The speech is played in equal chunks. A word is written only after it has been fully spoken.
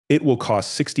It will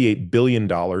cost $68 billion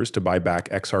to buy back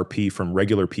XRP from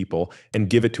regular people and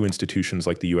give it to institutions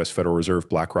like the US Federal Reserve,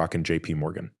 BlackRock, and JP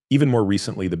Morgan. Even more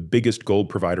recently, the biggest gold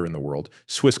provider in the world,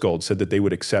 Swiss Gold, said that they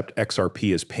would accept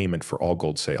XRP as payment for all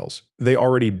gold sales. They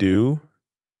already do.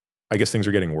 I guess things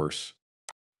are getting worse.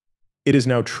 It is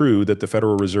now true that the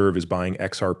Federal Reserve is buying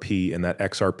XRP and that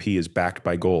XRP is backed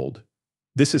by gold.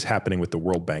 This is happening with the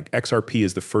World Bank. XRP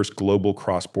is the first global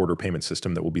cross-border payment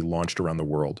system that will be launched around the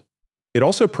world. It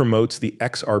also promotes the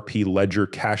XRP Ledger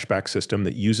cashback system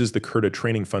that uses the Kurta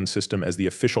Training Fund system as the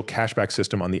official cashback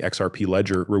system on the XRP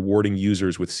Ledger, rewarding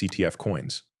users with CTF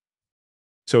coins.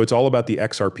 So it's all about the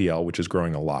XRPL, which is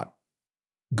growing a lot.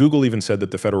 Google even said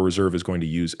that the Federal Reserve is going to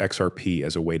use XRP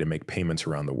as a way to make payments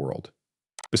around the world.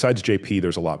 Besides JP,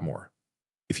 there's a lot more.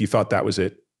 If you thought that was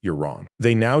it, you're wrong.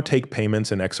 They now take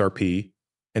payments in XRP,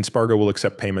 and Spargo will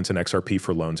accept payments in XRP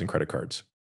for loans and credit cards.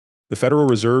 The Federal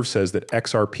Reserve says that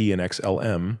XRP and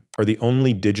XLM are the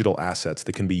only digital assets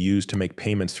that can be used to make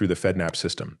payments through the FedNap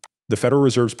system. The Federal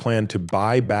Reserve's plan to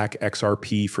buy back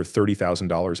XRP for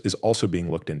 $30,000 is also being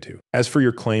looked into. As for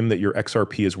your claim that your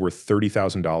XRP is worth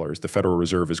 $30,000, the Federal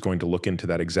Reserve is going to look into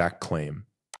that exact claim.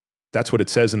 That's what it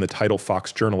says in the title.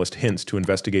 Fox journalist hints to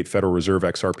investigate Federal Reserve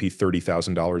XRP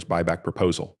 $30,000 buyback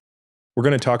proposal. We're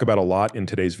going to talk about a lot in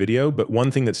today's video, but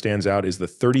one thing that stands out is the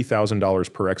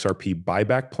 $30,000 per XRP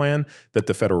buyback plan that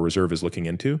the Federal Reserve is looking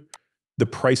into. The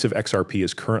price of XRP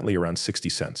is currently around 60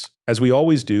 cents. As we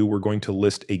always do, we're going to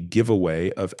list a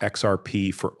giveaway of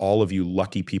XRP for all of you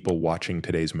lucky people watching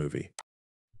today's movie.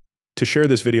 To share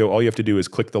this video, all you have to do is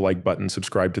click the like button,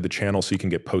 subscribe to the channel so you can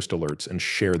get post alerts, and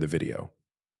share the video.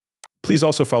 Please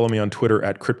also follow me on Twitter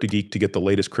at CryptoGeek to get the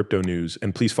latest crypto news,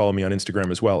 and please follow me on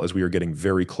Instagram as well, as we are getting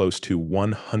very close to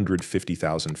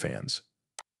 150,000 fans.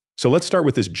 So let's start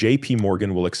with this. JP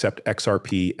Morgan will accept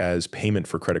XRP as payment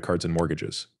for credit cards and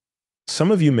mortgages.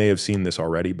 Some of you may have seen this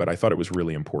already, but I thought it was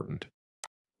really important.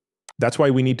 That's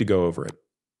why we need to go over it.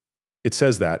 It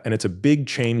says that, and it's a big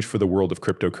change for the world of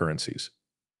cryptocurrencies.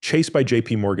 Chase by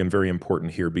JP Morgan, very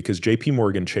important here, because JP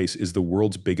Morgan Chase is the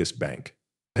world's biggest bank.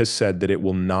 Has said that it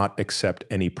will not accept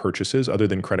any purchases other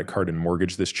than credit card and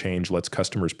mortgage. This change lets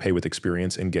customers pay with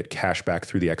experience and get cash back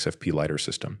through the XFP Lighter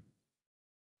system.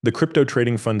 The crypto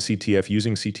trading fund CTF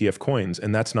using CTF coins,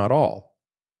 and that's not all.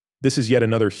 This is yet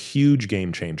another huge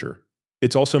game changer.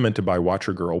 It's also meant to buy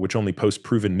Watcher Girl, which only posts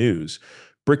proven news.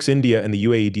 BRICS India and the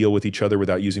UAE deal with each other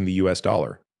without using the US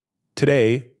dollar.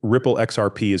 Today, Ripple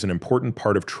XRP is an important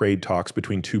part of trade talks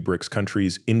between two BRICS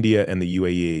countries, India and the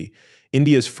UAE.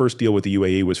 India's first deal with the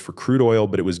UAE was for crude oil,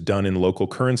 but it was done in local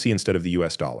currency instead of the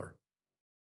US dollar.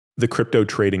 The crypto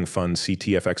trading fund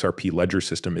CTF XRP Ledger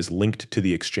system is linked to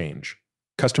the exchange.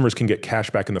 Customers can get cash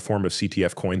back in the form of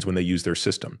CTF coins when they use their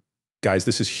system. Guys,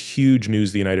 this is huge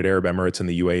news. The United Arab Emirates and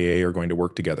the UAE are going to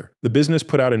work together. The business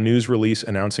put out a news release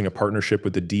announcing a partnership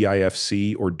with the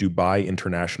DIFC, or Dubai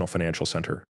International Financial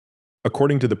Center.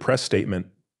 According to the press statement,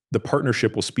 the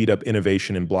partnership will speed up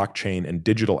innovation in blockchain and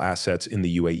digital assets in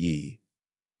the UAE.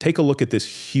 Take a look at this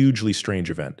hugely strange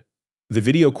event. The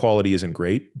video quality isn't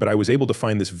great, but I was able to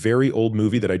find this very old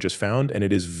movie that I just found, and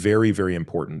it is very, very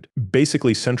important.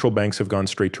 Basically, central banks have gone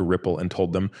straight to Ripple and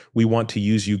told them, we want to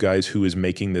use you guys who is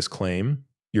making this claim.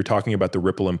 You're talking about the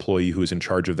Ripple employee who is in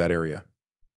charge of that area.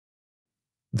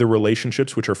 The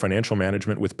relationships, which are financial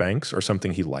management with banks, are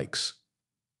something he likes.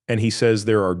 And he says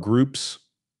there are groups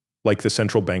like the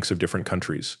central banks of different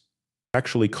countries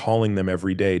actually calling them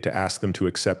every day to ask them to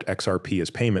accept XRP as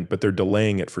payment, but they're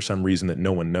delaying it for some reason that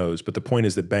no one knows. But the point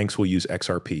is that banks will use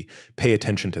XRP. Pay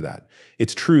attention to that.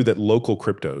 It's true that local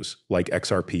cryptos like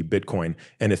XRP, Bitcoin,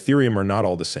 and Ethereum are not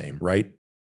all the same, right?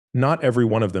 Not every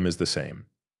one of them is the same.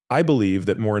 I believe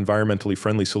that more environmentally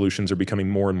friendly solutions are becoming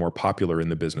more and more popular in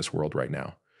the business world right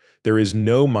now. There is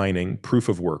no mining, proof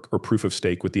of work, or proof of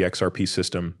stake with the XRP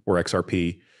system, or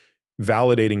XRP.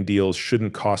 Validating deals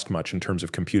shouldn't cost much in terms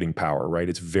of computing power, right?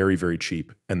 It's very, very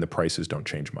cheap, and the prices don't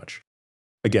change much.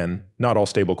 Again, not all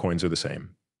stablecoins are the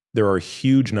same. There are a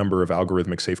huge number of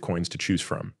algorithmic safe coins to choose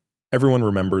from. Everyone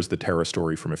remembers the Terra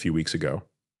story from a few weeks ago.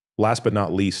 Last but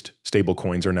not least,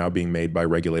 stablecoins are now being made by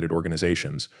regulated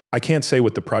organizations. I can't say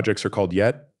what the projects are called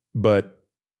yet, but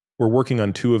we're working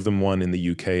on two of them, one in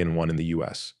the UK and one in the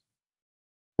US.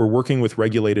 We're working with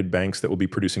regulated banks that will be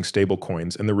producing stable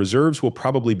coins, and the reserves will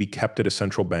probably be kept at a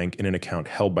central bank in an account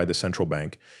held by the central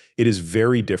bank. It is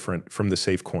very different from the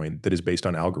safe coin that is based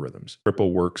on algorithms.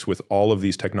 Ripple works with all of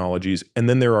these technologies, and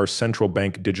then there are central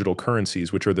bank digital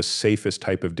currencies, which are the safest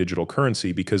type of digital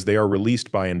currency because they are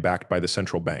released by and backed by the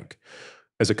central bank.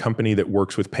 As a company that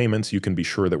works with payments, you can be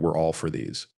sure that we're all for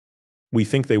these. We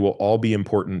think they will all be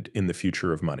important in the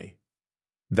future of money.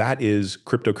 That is,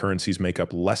 cryptocurrencies make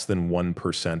up less than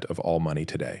 1% of all money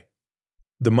today.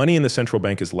 The money in the central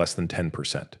bank is less than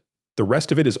 10%. The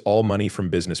rest of it is all money from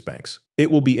business banks. It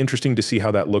will be interesting to see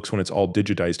how that looks when it's all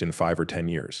digitized in 5 or 10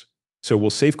 years. So will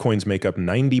safe coins make up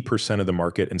 90% of the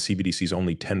market and CBDCs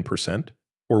only 10%?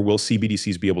 Or will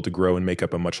CBDCs be able to grow and make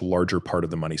up a much larger part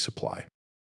of the money supply?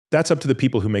 That's up to the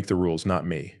people who make the rules, not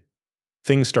me.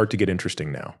 Things start to get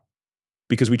interesting now,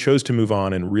 because we chose to move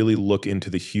on and really look into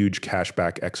the huge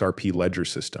cashback XRP ledger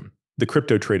system. The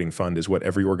crypto trading fund is what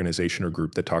every organization or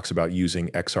group that talks about using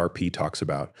XRP talks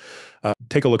about.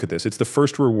 Take a look at this. It's the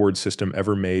first reward system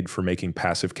ever made for making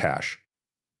passive cash.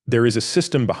 There is a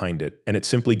system behind it, and it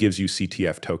simply gives you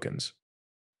CTF tokens.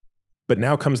 But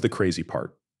now comes the crazy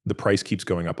part. The price keeps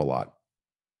going up a lot.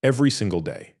 Every single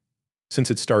day. Since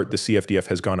its start, the CFDF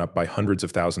has gone up by hundreds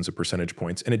of thousands of percentage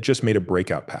points, and it just made a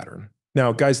breakout pattern.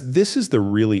 Now, guys, this is the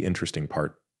really interesting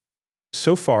part.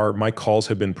 So far, my calls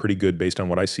have been pretty good based on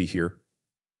what I see here.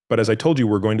 But as I told you,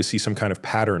 we're going to see some kind of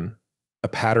pattern, a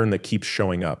pattern that keeps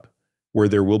showing up, where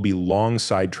there will be long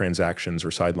side transactions or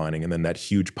sidelining and then that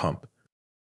huge pump.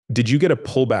 Did you get a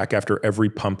pullback after every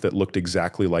pump that looked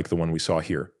exactly like the one we saw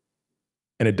here?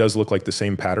 And it does look like the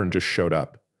same pattern just showed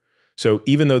up. So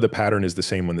even though the pattern is the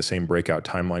same when the same breakout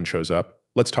timeline shows up,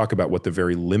 let's talk about what the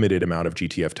very limited amount of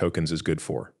GTF tokens is good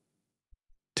for.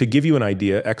 To give you an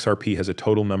idea, XRP has a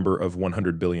total number of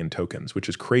 100 billion tokens, which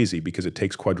is crazy because it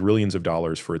takes quadrillions of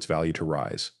dollars for its value to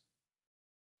rise.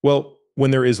 Well,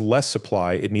 when there is less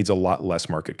supply, it needs a lot less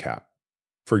market cap.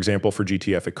 For example, for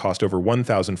GTF, it cost over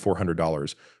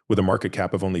 $1,400 with a market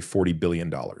cap of only $40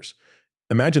 billion.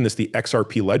 Imagine this, the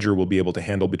XRP ledger will be able to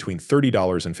handle between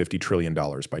 $30 and $50 trillion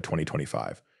by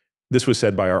 2025. This was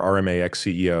said by our RMAX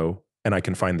CEO, and I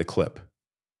can find the clip.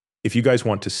 If you guys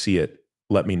want to see it,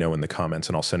 let me know in the comments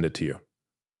and I'll send it to you.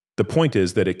 The point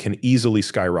is that it can easily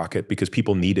skyrocket because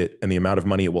people need it and the amount of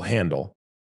money it will handle.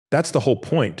 That's the whole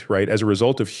point, right? As a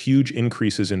result of huge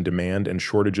increases in demand and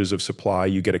shortages of supply,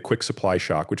 you get a quick supply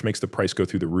shock, which makes the price go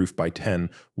through the roof by 10,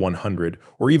 100,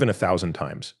 or even 1,000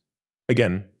 times.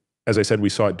 Again, as I said, we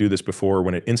saw it do this before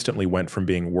when it instantly went from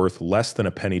being worth less than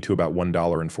a penny to about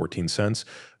 $1.14,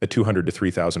 a 200 to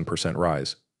 3,000%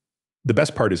 rise. The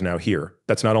best part is now here.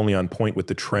 That's not only on point with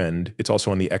the trend, it's also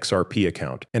on the XRP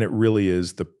account, and it really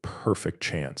is the perfect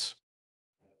chance.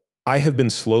 I have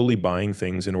been slowly buying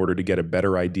things in order to get a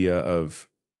better idea of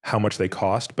how much they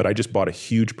cost, but I just bought a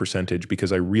huge percentage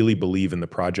because I really believe in the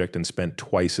project and spent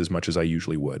twice as much as I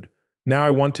usually would. Now,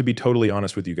 I want to be totally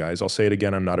honest with you guys. I'll say it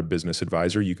again, I'm not a business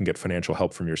advisor. You can get financial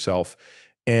help from yourself,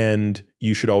 and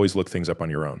you should always look things up on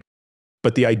your own.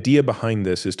 But the idea behind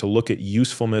this is to look at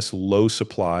usefulness, low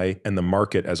supply, and the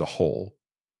market as a whole.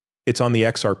 It's on the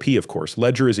XRP, of course.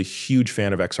 Ledger is a huge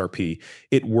fan of XRP.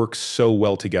 It works so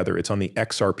well together. It's on the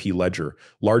XRP ledger.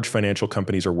 Large financial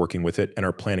companies are working with it and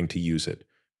are planning to use it.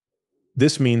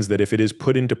 This means that if it is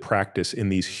put into practice in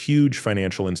these huge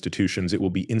financial institutions, it will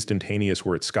be instantaneous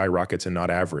where it skyrockets and not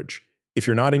average. If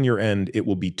you're not in your end, it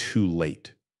will be too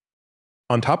late.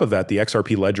 On top of that, the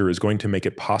XRP ledger is going to make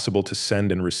it possible to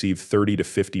send and receive $30 to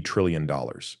 $50 trillion.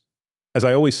 As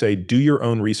I always say, do your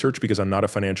own research because I'm not a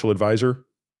financial advisor.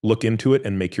 Look into it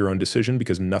and make your own decision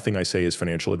because nothing I say is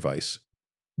financial advice.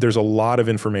 There's a lot of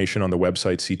information on the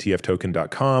website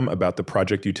ctftoken.com about the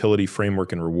project utility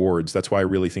framework and rewards. That's why I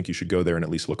really think you should go there and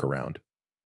at least look around.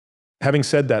 Having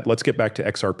said that, let's get back to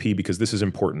XRP because this is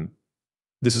important.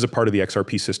 This is a part of the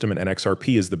XRP system and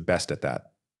XRP is the best at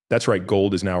that. That's right,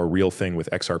 gold is now a real thing with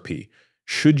XRP.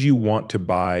 Should you want to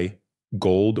buy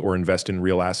gold or invest in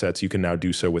real assets, you can now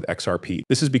do so with XRP.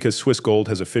 This is because Swiss Gold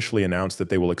has officially announced that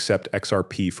they will accept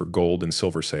XRP for gold and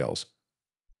silver sales.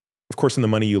 Of course, in the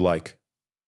money you like.